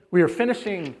We are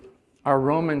finishing our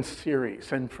Romans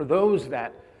series, and for those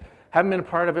that haven't been a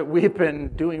part of it, we've been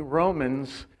doing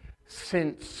Romans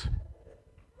since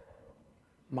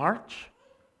March,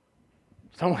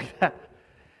 something like that.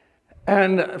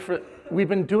 And we've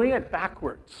been doing it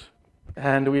backwards,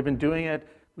 and we've been doing it,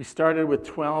 we started with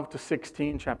 12 to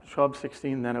 16, chapter 12 to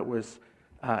 16, then it was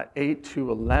 8 to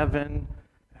 11,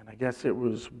 and I guess it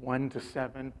was 1 to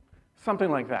 7, something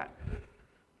like that.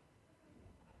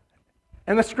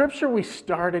 And the scripture we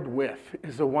started with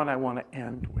is the one I want to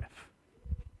end with.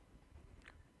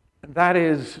 And that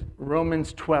is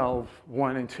Romans 12,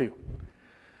 1 and 2.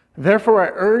 Therefore, I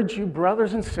urge you,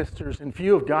 brothers and sisters, in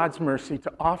view of God's mercy,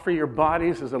 to offer your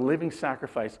bodies as a living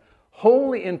sacrifice,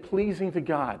 holy and pleasing to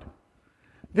God.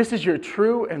 This is your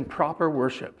true and proper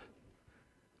worship.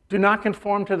 Do not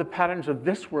conform to the patterns of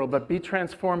this world, but be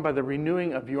transformed by the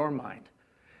renewing of your mind.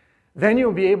 Then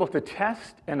you'll be able to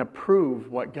test and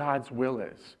approve what God's will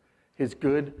is, his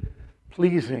good,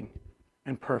 pleasing,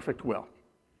 and perfect will.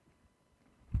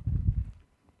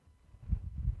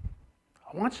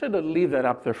 I want you to leave that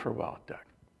up there for a while, Doug.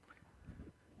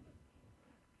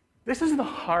 This is the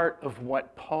heart of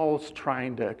what Paul's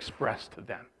trying to express to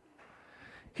them.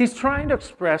 He's trying to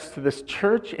express to this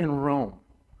church in Rome,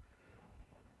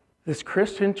 this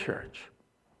Christian church,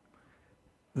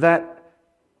 that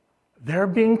they're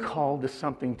being called to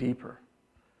something deeper.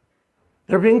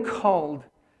 They're being called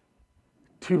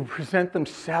to present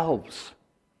themselves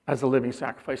as a living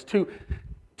sacrifice, to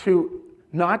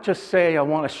not just say, I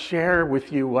want to share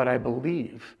with you what I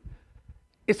believe.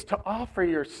 It's to offer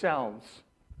yourselves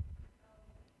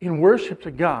in worship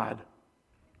to God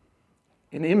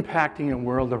in impacting the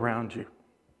world around you.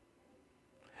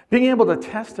 Being able to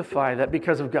testify that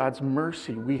because of God's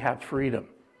mercy, we have freedom.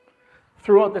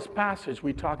 Throughout this passage,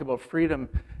 we talk about freedom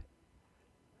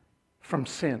from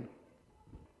sin.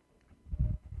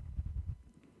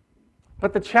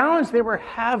 But the challenge they were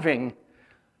having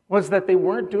was that they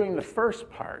weren't doing the first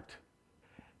part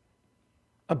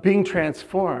of being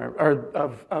transformed, or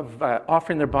of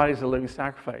offering their bodies as a living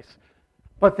sacrifice,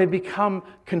 but they become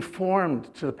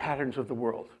conformed to the patterns of the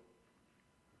world.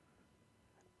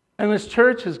 And this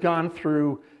church has gone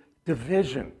through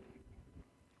division,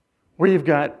 where you've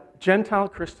got Gentile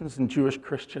Christians and Jewish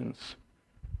Christians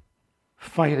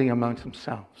fighting amongst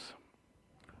themselves.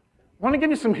 I want to give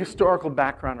you some historical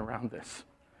background around this.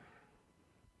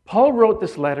 Paul wrote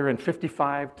this letter in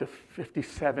 55 to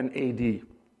 57 AD.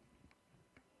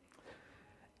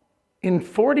 In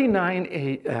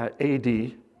 49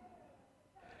 AD,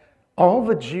 all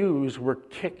the Jews were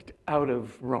kicked out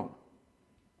of Rome.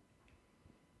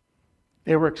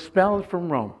 They were expelled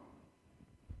from Rome.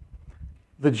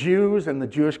 The Jews and the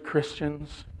Jewish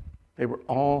Christians, they were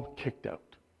all kicked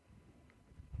out.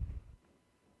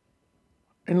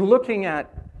 In looking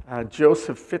at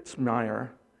Joseph Fitzmyer,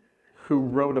 who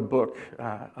wrote a book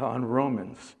on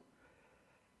Romans,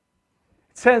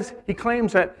 it says, he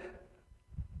claims that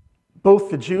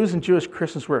both the Jews and Jewish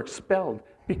Christians were expelled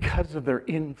because of their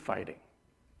infighting.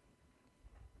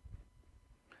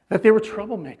 That they were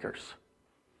troublemakers.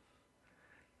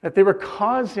 That they were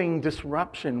causing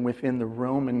disruption within the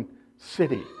Roman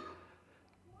city.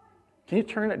 Can you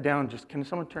turn it down? Can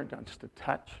someone turn it down just a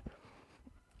touch?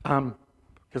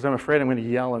 Because I'm afraid I'm going to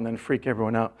yell and then freak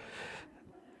everyone out.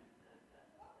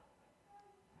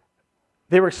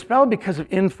 They were expelled because of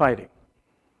infighting.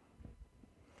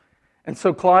 And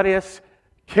so Claudius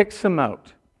kicks them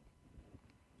out.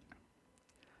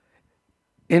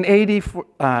 In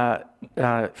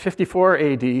 54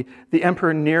 AD, the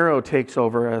Emperor Nero takes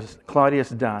over as Claudius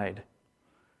died.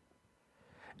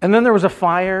 And then there was a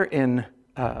fire in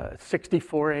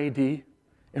 64 AD in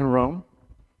Rome.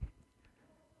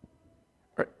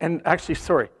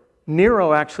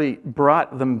 Nero actually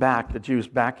brought them back, the Jews,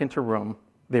 back into Rome.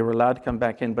 They were allowed to come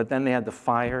back in, but then they had the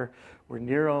fire where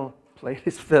Nero played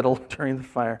his fiddle during the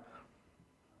fire.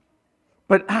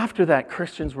 But after that,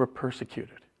 Christians were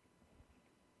persecuted.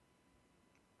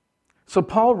 So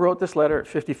Paul wrote this letter at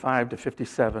 55 to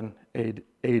 57 AD,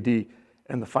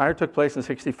 and the fire took place in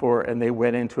 64, and they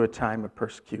went into a time of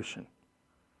persecution.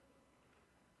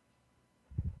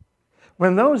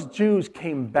 When those Jews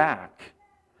came back,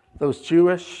 those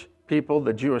Jewish people,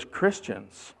 the Jewish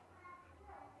Christians,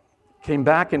 came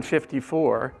back in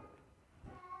 54,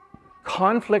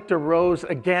 conflict arose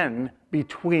again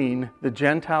between the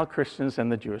Gentile Christians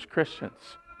and the Jewish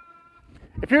Christians.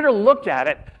 If you were to look at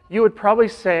it, you would probably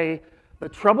say the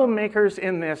troublemakers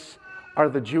in this are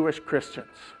the Jewish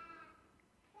Christians.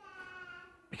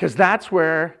 Because that's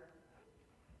where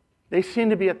they seem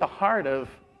to be at the heart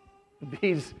of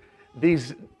these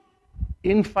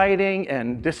infighting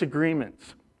and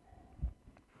disagreements.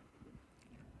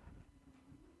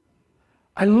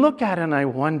 I look at it and I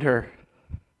wonder,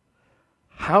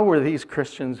 how were these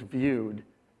Christians viewed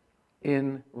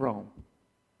in Rome?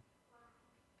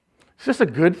 Is this a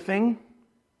good thing?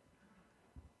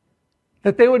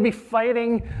 That they would be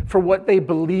fighting for what they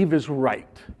believe is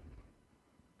right.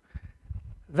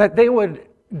 That they would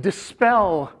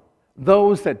dispel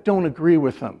those that don't agree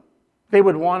with them. They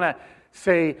would want to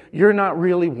say, you're not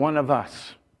really one of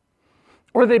us.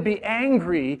 Or they'd be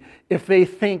angry if they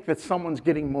think that someone's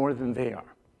getting more than they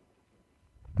are.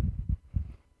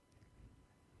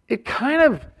 It kind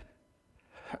of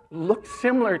looks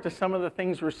similar to some of the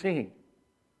things we're seeing.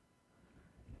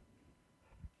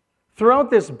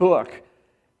 Throughout this book,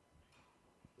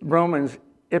 Romans,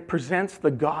 it presents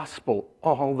the gospel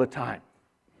all the time.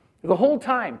 The whole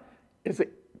time is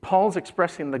that Paul's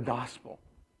expressing the gospel.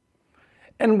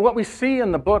 And what we see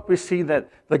in the book, we see that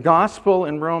the gospel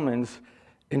in Romans,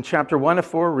 in chapter 1 to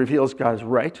 4, reveals God's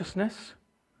righteousness.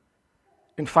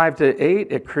 In 5 to 8,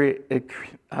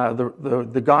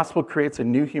 the gospel creates a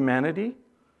new humanity.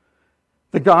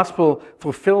 The gospel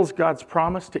fulfills God's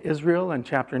promise to Israel in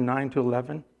chapter 9 to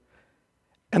 11.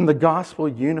 And the gospel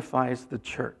unifies the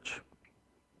church.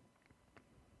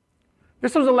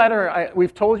 This was a letter,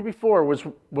 we've told you before, was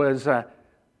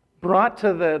brought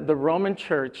to the Roman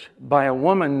church by a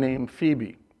woman named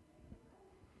Phoebe.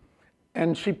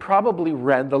 And she probably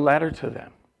read the letter to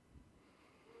them.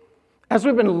 As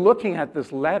we've been looking at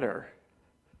this letter,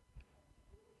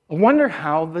 I wonder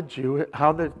how the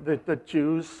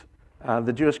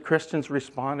Jewish Christians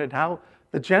responded, how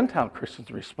the Gentile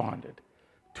Christians responded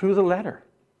to the letter.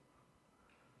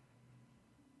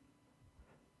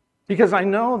 Because I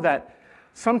know that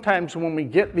sometimes when we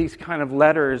get these kind of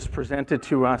letters presented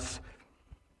to us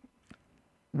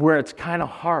where it's kind of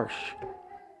harsh,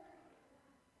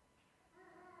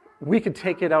 we could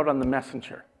take it out on the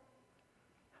messenger.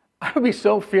 I would be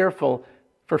so fearful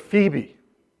for Phoebe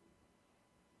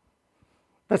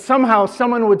that somehow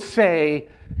someone would say,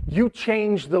 you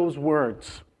changed those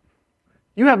words.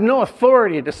 You have no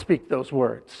authority to speak those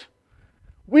words.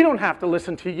 We don't have to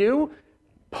listen to you.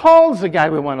 Paul's the guy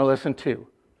we want to listen to.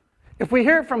 If we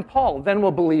hear it from Paul, then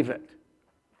we'll believe it.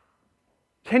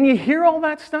 Can you hear all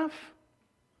that stuff?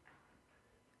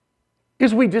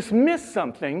 Is we dismiss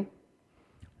something,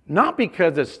 not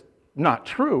because it's not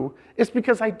true, it's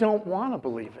because I don't want to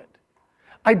believe it.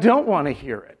 I don't want to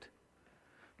hear it.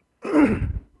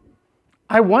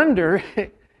 I wonder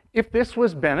if this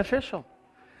was beneficial.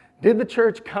 Did the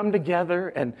church come together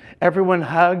and everyone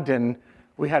hugged and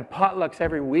we had potlucks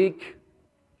every week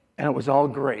and it was all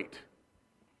great?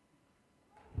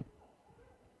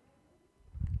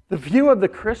 The view of the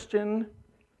Christian,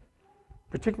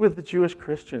 particularly with the Jewish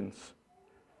Christians,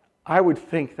 I would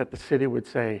think that the city would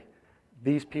say,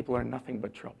 these people are nothing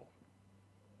but trouble.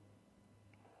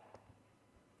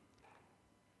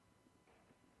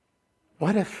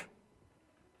 What if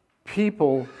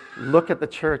people look at the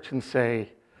church and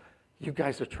say, you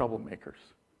guys are troublemakers?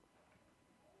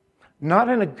 Not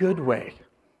in a good way.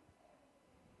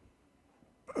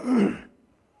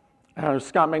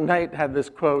 Scott McKnight had this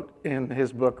quote in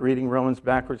his book, Reading Romans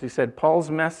Backwards. He said, Paul's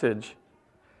message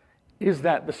is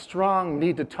that the strong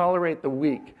need to tolerate the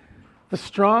weak. The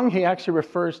strong he actually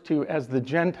refers to as the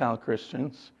Gentile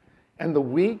Christians, and the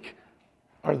weak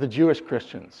are the Jewish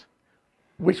Christians,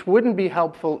 which wouldn't be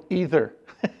helpful either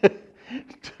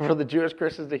for the Jewish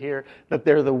Christians to hear that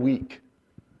they're the weak.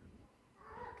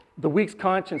 The weak's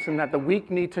conscience, and that the weak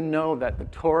need to know that the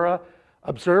Torah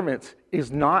observance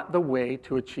is not the way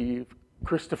to achieve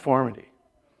Christoformity.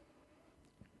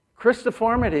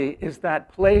 Christoformity is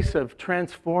that place of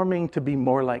transforming to be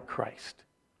more like Christ.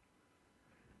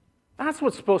 That's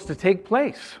what's supposed to take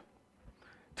place,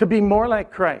 to be more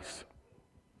like Christ.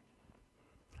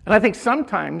 And I think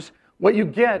sometimes what you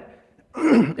get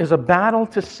is a battle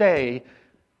to say,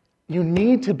 you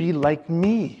need to be like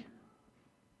me.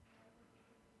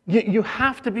 You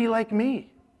have to be like me.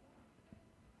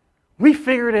 We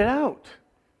figured it out.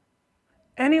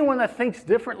 Anyone that thinks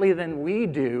differently than we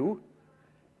do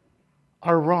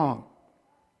are wrong.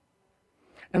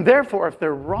 And therefore, if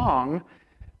they're wrong,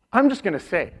 I'm just going to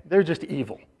say, they're just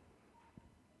evil.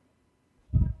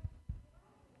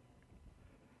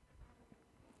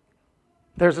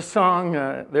 There's a song,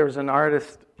 there's an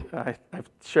artist, I've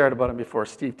shared about him before,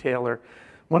 Steve Taylor,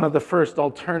 one of the first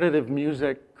alternative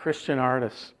music Christian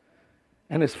artists.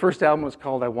 And his first album was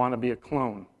called I Want to Be a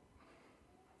Clone.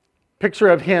 Picture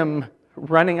of him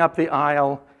running up the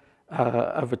aisle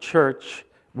of a church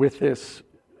with this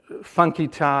funky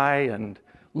tie and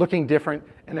looking different,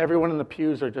 and everyone in the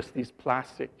pews are just these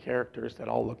plastic characters that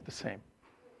all look the same.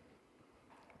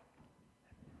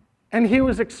 And he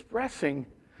was expressing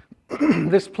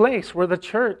this place where the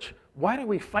church, why do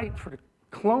we fight for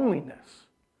cleanliness?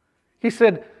 He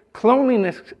said,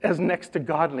 cleanliness as next to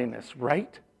godliness,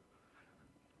 right?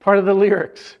 Part of the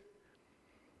lyrics.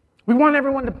 We want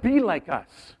everyone to be like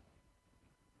us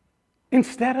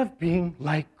instead of being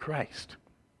like Christ.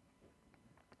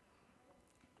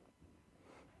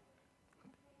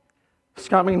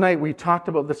 Scott McKnight, we talked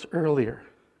about this earlier.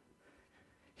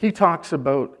 He talks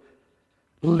about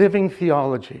living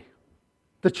theology.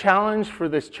 The challenge for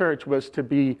this church was to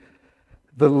be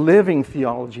the living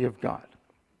theology of God,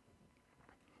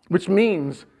 which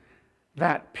means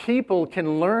that people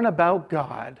can learn about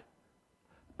God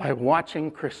by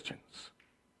watching Christians.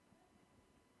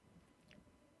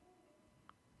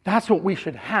 That's what we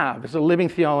should have, is a living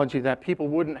theology that people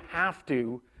wouldn't have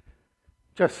to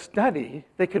just study.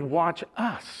 They could watch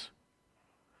us,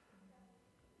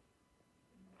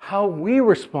 how we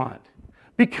respond,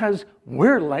 because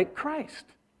we're like Christ.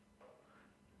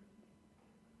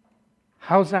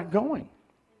 How's that going?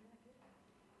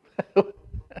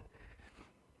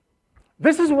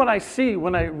 This is what I see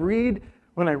when I read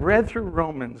through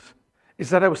Romans, is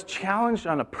that I was challenged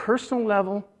on a personal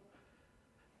level,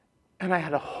 and I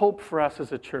had a hope for us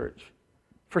as a church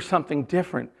for something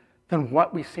different than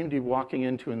what we seem to be walking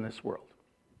into in this world.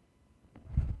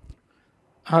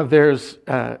 There's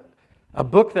a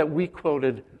book that we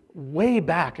quoted way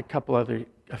back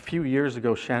a few years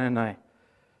ago, Shannon and I,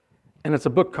 and it's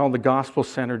a book called The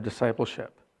Gospel-Centered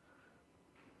Discipleship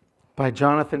by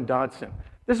Jonathan Dodson.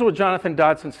 This is what Jonathan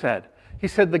Dodson said. He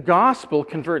said, the gospel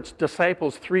converts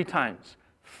disciples 3 times.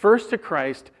 First to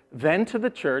Christ, then to the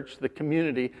church, the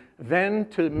community, then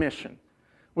to mission.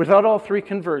 Without all 3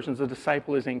 conversions, a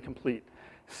disciple is incomplete.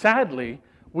 Sadly,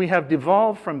 we have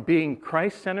devolved from being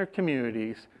Christ-centered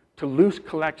communities to loose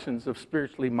collections of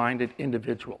spiritually minded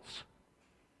individuals.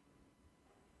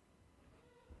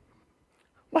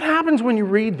 What happens when you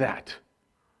read that?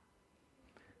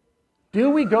 Do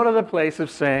we go to the place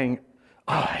of saying,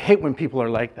 oh, I hate when people are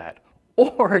like that?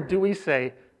 Or do we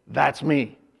say, that's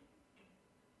me?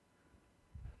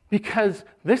 Because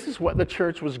this is what the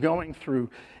church was going through,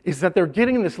 is that they're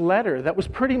getting this letter that was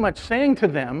pretty much saying to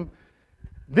them,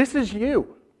 this is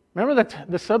you. Remember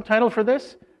the subtitle for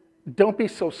this? Don't be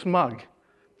so smug.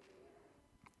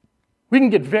 We can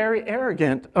get very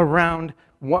arrogant around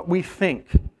what we think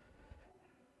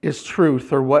is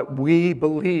truth or what we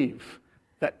believe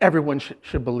that everyone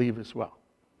should believe as well.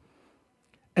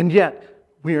 And yet,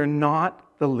 we are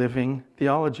not the living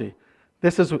theology.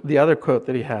 This is the other quote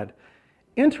that he had.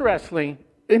 Interestingly,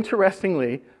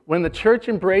 when the church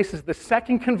embraces the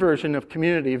second conversion of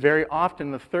community, very often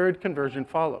the third conversion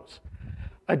follows.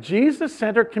 A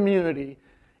Jesus-centered community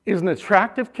is an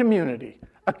attractive community,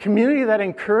 a community that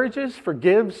encourages,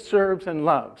 forgives, serves, and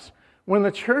loves. When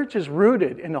the church is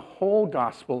rooted in the whole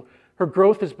gospel, her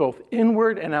growth is both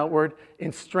inward and outward,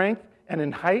 in strength and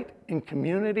in height, in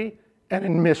community and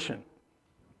in mission.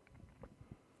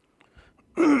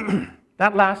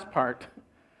 That last part,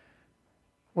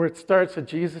 where it starts, a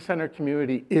Jesus-centered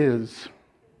community is,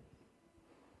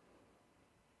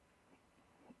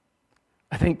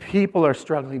 I think people are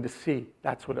struggling to see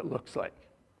that's what it looks like.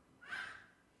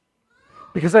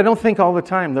 Because I don't think all the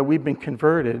time that we've been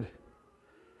converted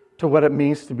to what it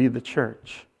means to be the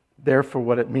church, therefore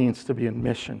what it means to be in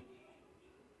mission.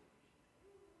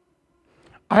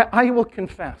 I will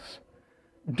confess,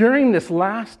 during this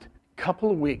last couple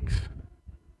of weeks,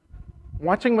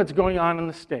 watching what's going on in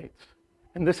the States,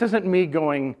 and this isn't me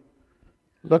going,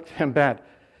 look at him bad.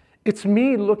 It's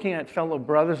me looking at fellow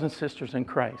brothers and sisters in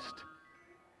Christ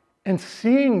and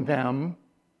seeing them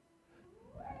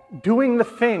doing the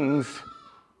things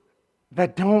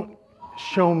that don't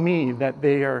show me that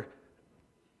they are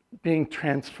being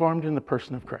transformed in the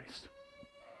person of Christ.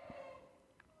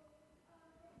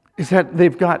 Is that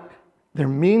they're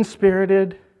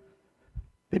mean-spirited,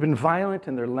 they've been violent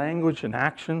in their language and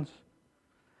actions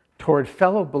toward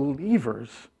fellow believers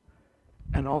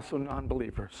and also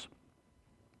non-believers.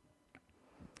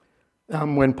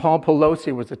 When Paul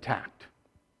Pelosi was attacked,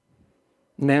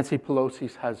 Nancy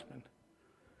Pelosi's husband,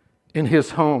 in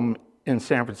his home in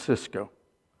San Francisco,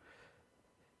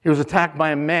 he was attacked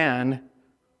by a man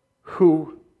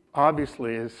who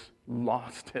obviously has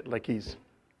lost it, like there's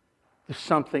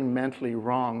something mentally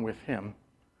wrong with him.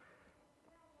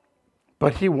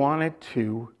 But he wanted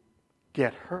to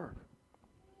get her.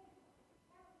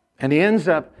 And he ends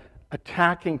up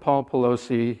attacking Paul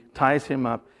Pelosi, ties him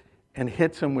up, and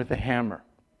hits him with a hammer.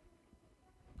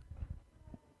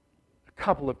 A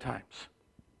couple of times.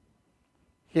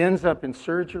 He ends up in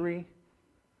surgery,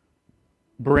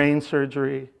 brain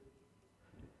surgery,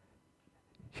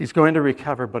 He's going to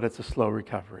recover, but it's a slow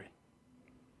recovery.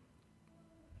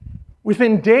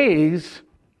 Within days,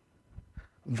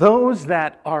 those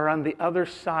that are on the other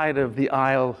side of the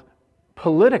aisle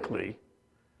politically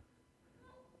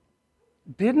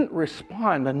didn't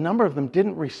respond. A number of them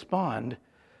didn't respond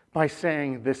by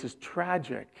saying, this is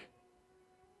tragic.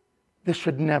 This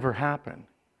should never happen.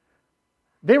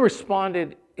 They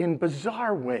responded in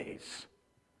bizarre ways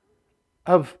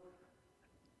of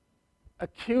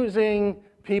accusing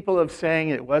people of saying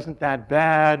it wasn't that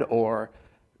bad, or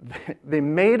they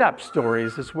made up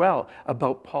stories as well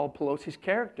about Paul Pelosi's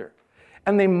character.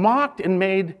 And they mocked and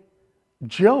made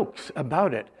jokes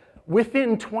about it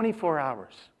within 24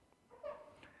 hours.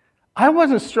 I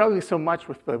wasn't struggling so much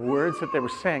with the words that they were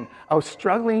saying. I was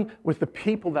struggling with the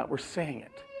people that were saying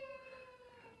it,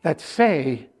 that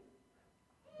say,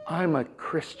 I'm a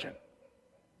Christian.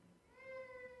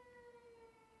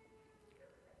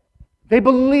 They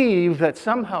believe that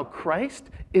somehow Christ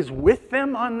is with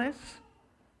them on this.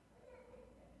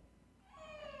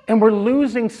 And we're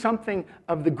losing something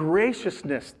of the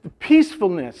graciousness, the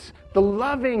peacefulness, the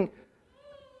loving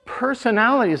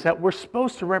personalities that we're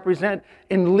supposed to represent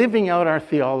in living out our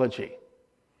theology.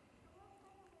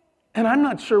 And I'm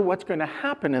not sure what's going to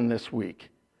happen in this week.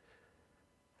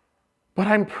 But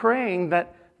I'm praying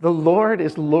that the Lord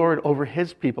is Lord over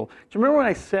his people. Do you remember when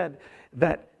I said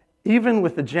that even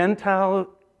with the Gentile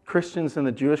Christians and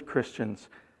the Jewish Christians,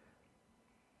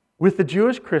 with the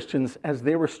Jewish Christians, as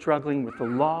they were struggling with the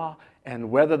law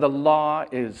and whether the law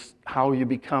is how you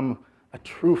become a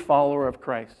true follower of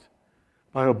Christ,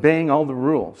 by obeying all the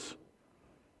rules.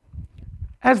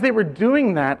 As they were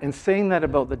doing that and saying that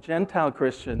about the Gentile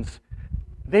Christians,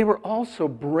 they were also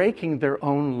breaking their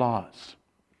own laws.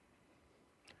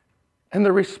 And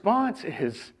the response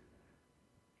is,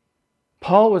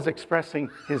 Paul was expressing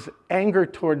his anger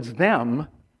towards them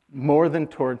more than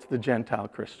towards the Gentile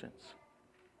Christians.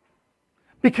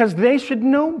 Because they should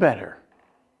know better.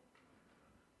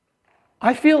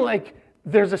 I feel like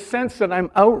there's a sense that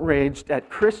I'm outraged at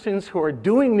Christians who are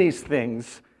doing these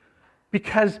things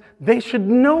because they should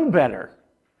know better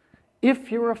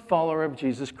if you're a follower of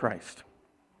Jesus Christ.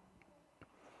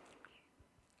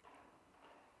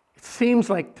 It seems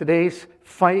like today's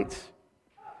fights,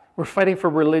 we're fighting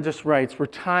for religious rights. We're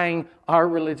tying our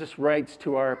religious rights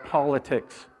to our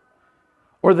politics.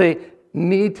 Or they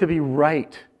need to be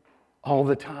right all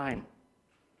the time.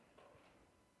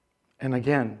 And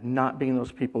again, not being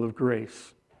those people of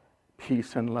grace,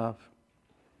 peace, and love.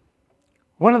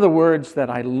 One of the words that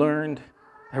I learned,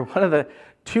 or one of the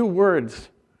two words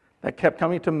that kept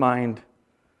coming to mind,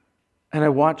 and I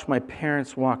watched my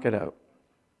parents walk it out,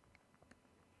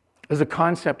 is the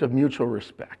concept of mutual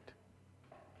respect.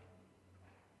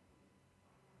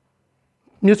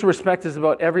 Mutual respect is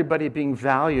about everybody being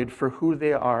valued for who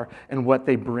they are and what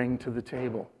they bring to the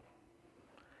table.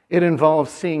 It involves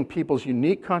seeing people's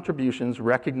unique contributions,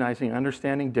 recognizing and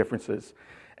understanding differences,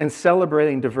 and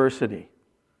celebrating diversity,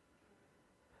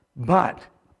 but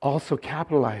also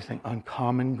capitalizing on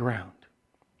common ground.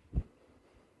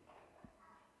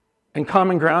 And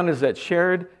common ground is that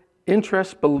shared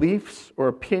interests, beliefs, or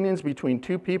opinions between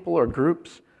two people or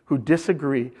groups who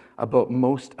disagree about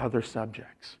most other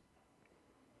subjects.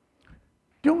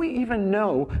 Do we even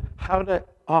know how to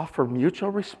offer mutual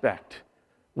respect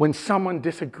when someone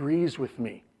disagrees with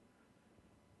me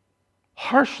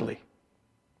harshly?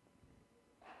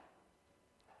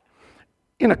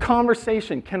 In a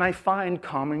conversation, can I find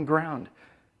common ground?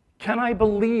 Can I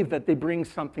believe that they bring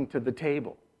something to the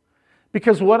table?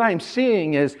 Because what I'm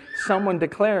seeing is someone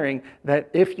declaring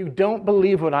that if you don't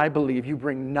believe what I believe, you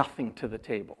bring nothing to the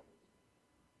table.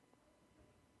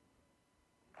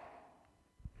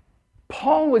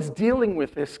 Paul was dealing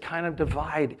with this kind of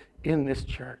divide in this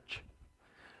church.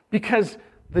 Because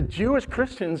the Jewish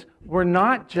Christians were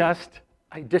not just,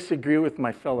 I disagree with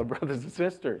my fellow brothers and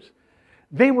sisters.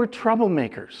 They were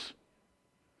troublemakers.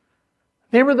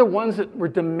 They were the ones that were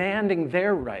demanding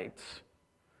their rights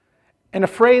and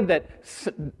afraid that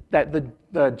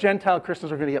the Gentile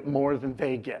Christians are going to get more than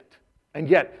they get. And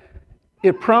yet,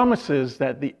 it promises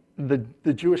that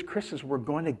the Jewish Christians were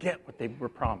going to get what they were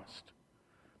promised.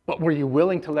 But were you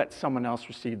willing to let someone else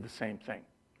receive the same thing?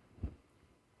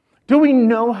 Do we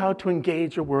know how to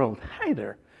engage a world? Hi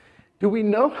there. Do we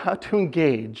know how to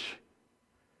engage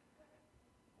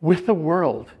with the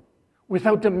world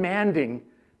without demanding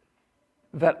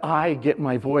that I get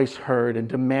my voice heard and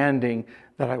demanding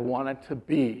that I want it to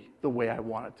be the way I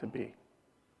want it to be?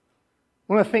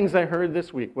 One of the things I heard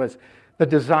this week was the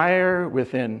desire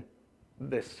within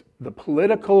the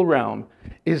political realm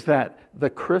is that the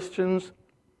Christians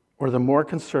or the more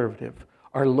conservative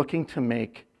are looking to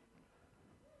make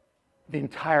the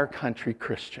entire country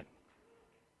Christian.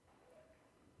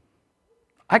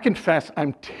 I confess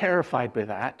I'm terrified by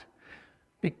that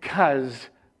because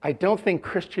I don't think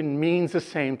Christian means the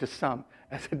same to some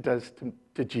as it does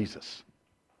to Jesus.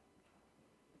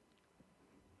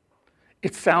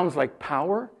 It sounds like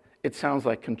power. It sounds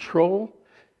like control.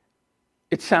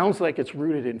 It sounds like it's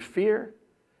rooted in fear.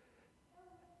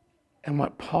 And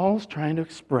what Paul's trying to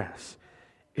express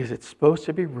is it's supposed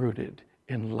to be rooted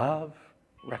in love,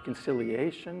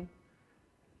 reconciliation,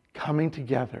 coming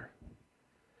together,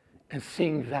 and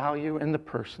seeing value in the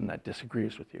person that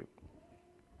disagrees with you.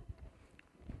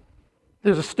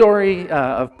 There's a story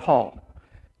of Paul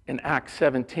in Acts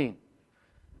 17.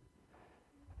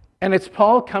 And it's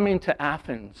Paul coming to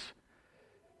Athens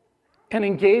and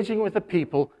engaging with the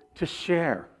people to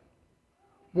share,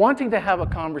 wanting to have a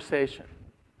conversation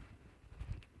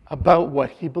about what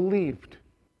he believed.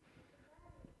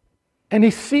 And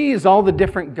he sees all the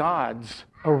different gods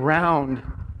around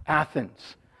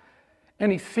Athens.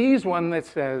 And he sees one that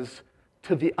says,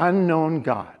 "To the unknown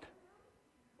God."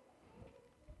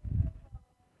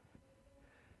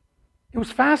 It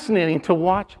was fascinating to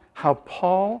watch how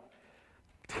Paul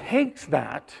takes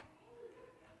that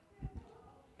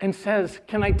and says,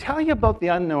 "Can I tell you about the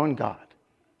unknown God?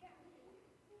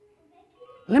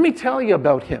 Let me tell you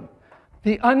about him.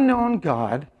 The unknown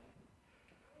God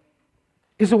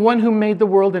is the one who made the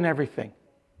world and everything.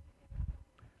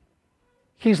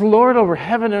 He's Lord over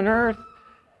heaven and earth.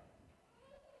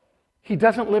 He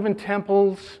doesn't live in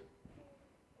temples.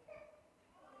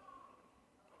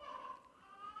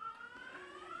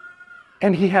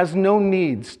 And he has no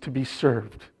needs to be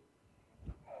served.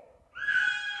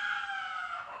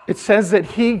 It says that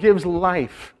he gives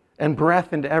life and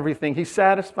breath into everything. He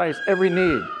satisfies every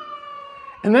need."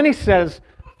 And then he says,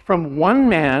 from one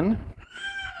man,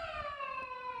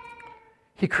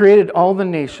 he created all the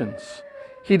nations.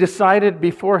 He decided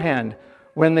beforehand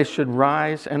when they should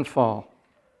rise and fall.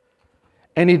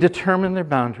 And he determined their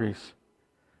boundaries.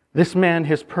 This man,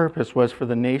 his purpose was for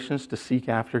the nations to seek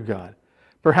after God,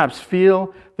 perhaps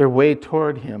feel their way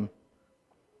toward him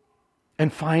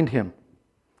and find him,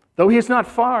 though he is not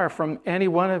far from any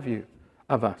one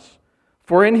of us.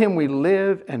 For in him we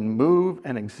live and move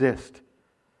and exist.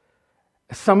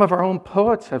 As some of our own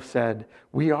poets have said,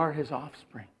 we are his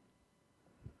offspring.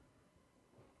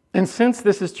 And since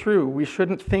this is true, we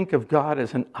shouldn't think of God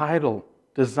as an idol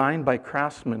designed by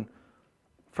craftsmen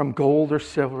from gold or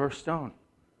silver or stone.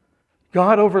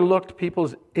 God overlooked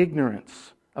people's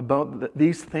ignorance about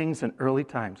these things in early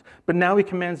times. But now he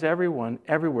commands everyone,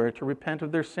 everywhere, to repent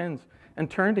of their sins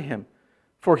and turn to him.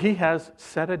 For he has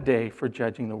set a day for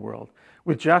judging the world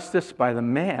with justice by the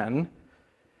man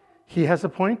he has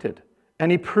appointed.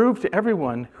 And he proved to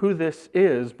everyone who this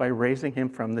is by raising him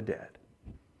from the dead.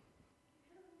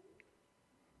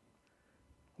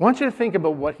 I want you to think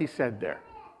about what he said there.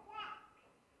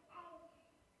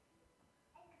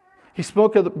 He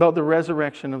spoke about the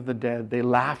resurrection of the dead. They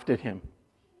laughed at him.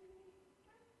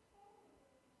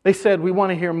 They said, "We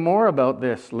want to hear more about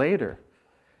this later."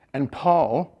 And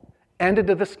Paul ended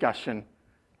the discussion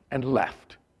and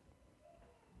left.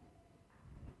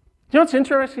 You know what's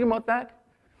interesting about that?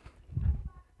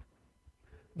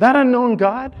 That unknown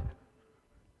God,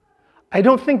 I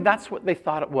don't think that's what they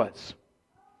thought it was.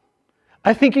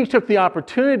 I think he took the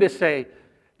opportunity to say,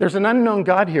 "There's an unknown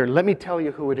God here. Let me tell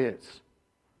you who it is."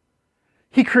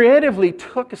 He creatively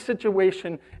took a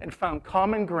situation and found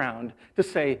common ground to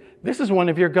say, "This is one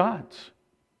of your gods.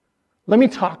 Let me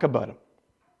talk about him."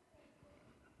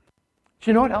 Do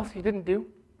you know what else he didn't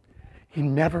do? He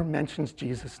never mentions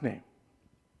Jesus' name.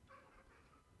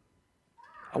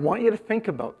 I want you to think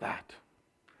about that.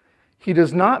 He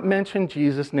does not mention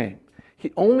Jesus' name.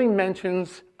 He only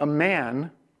mentions a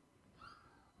man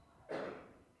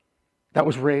that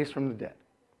was raised from the dead.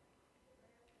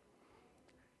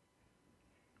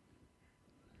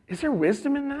 Is there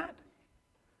wisdom in that?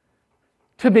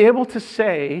 To be able to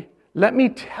say, "Let me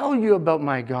tell you about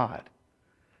my God,"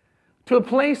 to a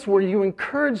place where you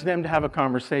encourage them to have a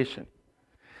conversation.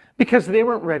 Because they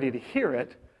weren't ready to hear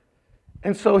it,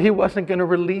 and so he wasn't going to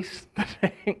release the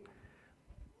thing.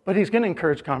 But he's going to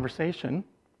encourage conversation,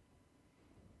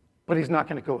 but he's not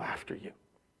going to go after you.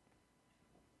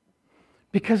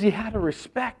 Because he had a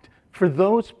respect for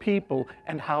those people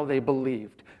and how they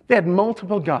believed. They had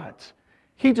multiple gods.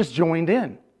 He just joined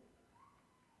in.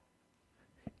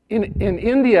 In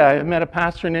India, I met a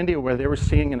pastor in India where they were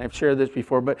seeing, and I've shared this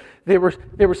before, but they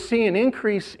were seeing an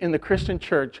increase in the Christian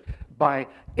church by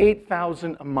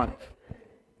 8,000 a month.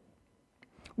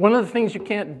 One of the things you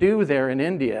can't do there in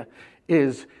India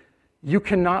is you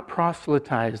cannot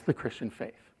proselytize the Christian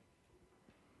faith.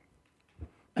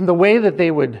 And the way that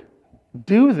they would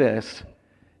do this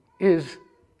is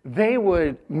they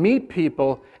would meet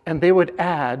people and they would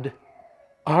add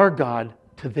our God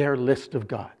to their list of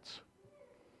gods.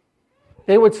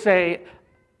 They would say,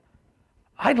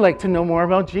 I'd like to know more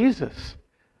about Jesus.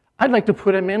 I'd like to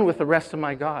put him in with the rest of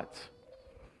my gods.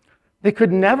 They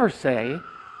could never say,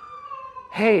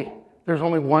 hey, there's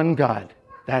only one God.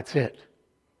 That's it.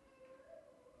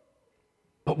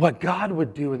 But what God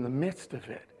would do in the midst of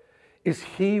it is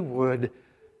he would,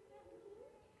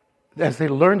 as they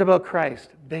learned about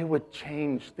Christ, they would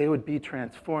change, they would be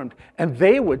transformed. And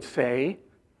they would say,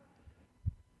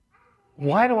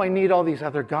 why do I need all these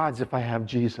other gods if I have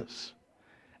Jesus?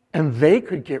 And they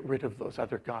could get rid of those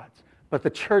other gods. But the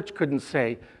church couldn't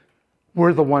say,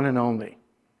 we're the one and only.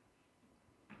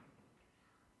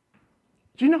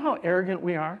 Do you know how arrogant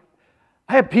we are?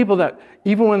 I have people that,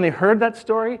 even when they heard that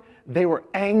story, they were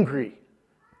angry,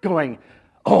 going,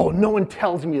 oh, no one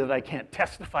tells me that I can't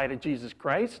testify to Jesus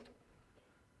Christ.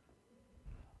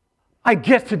 I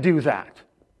get to do that.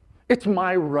 It's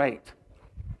my right.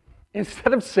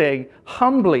 Instead of saying,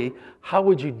 humbly, how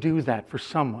would you do that for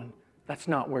someone that's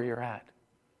not where you're at?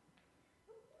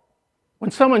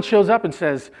 When someone shows up and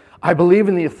says, I believe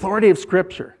in the authority of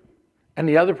Scripture, and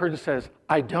the other person says,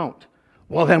 I don't,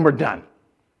 well, then we're done.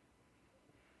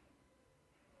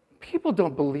 People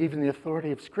don't believe in the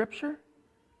authority of Scripture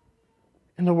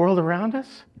in the world around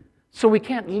us, so we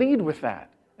can't lead with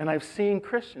that. And I've seen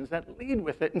Christians that lead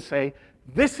with it and say,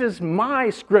 this is my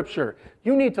Scripture.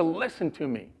 You need to listen to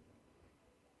me.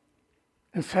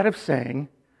 Instead of saying,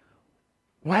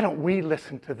 why don't we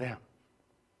listen to them?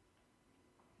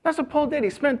 That's what Paul did. He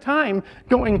spent time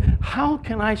going, how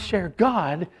can I share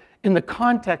God in the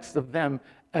context of them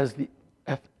as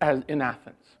in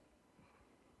Athens?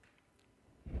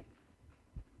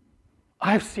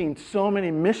 I've seen so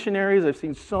many missionaries, I've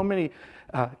seen so many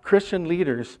Christian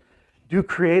leaders do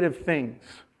creative things.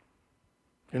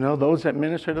 You know, those that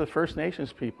minister to the First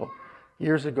Nations people.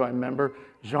 Years ago, I remember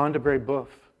Jean de Brebeuf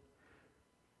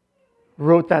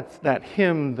wrote that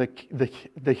hymn,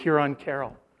 the Huron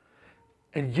Carol,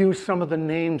 and used some of the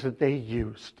names that they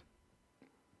used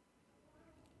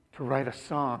to write a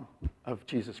song of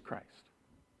Jesus Christ.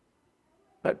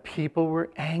 But people were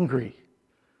angry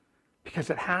because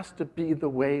it has to be the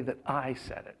way that I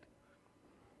said it.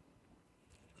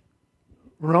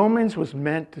 Romans was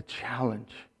meant to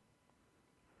challenge.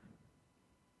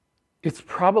 It's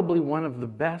probably one of the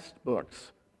best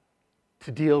books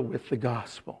to deal with the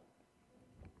gospel.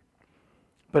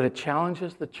 But it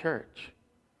challenges the church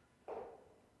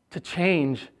to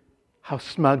change how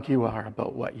smug you are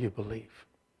about what you believe.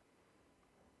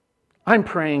 I'm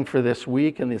praying for this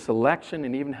week and this election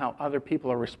and even how other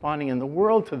people are responding in the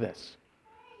world to this,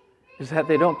 is that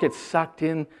they don't get sucked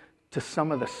in to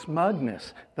some of the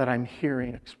smugness that I'm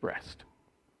hearing expressed.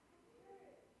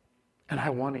 And I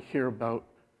want to hear about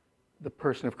the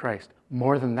person of Christ.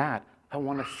 More than that, I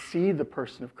want to see the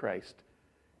person of Christ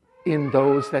in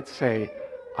those that say,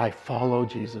 I follow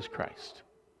Jesus Christ.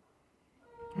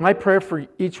 My prayer for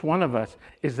each one of us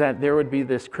is that there would be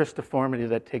this Christoformity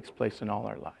that takes place in all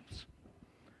our lives.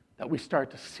 That we start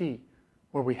to see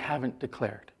where we haven't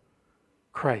declared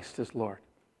Christ as Lord.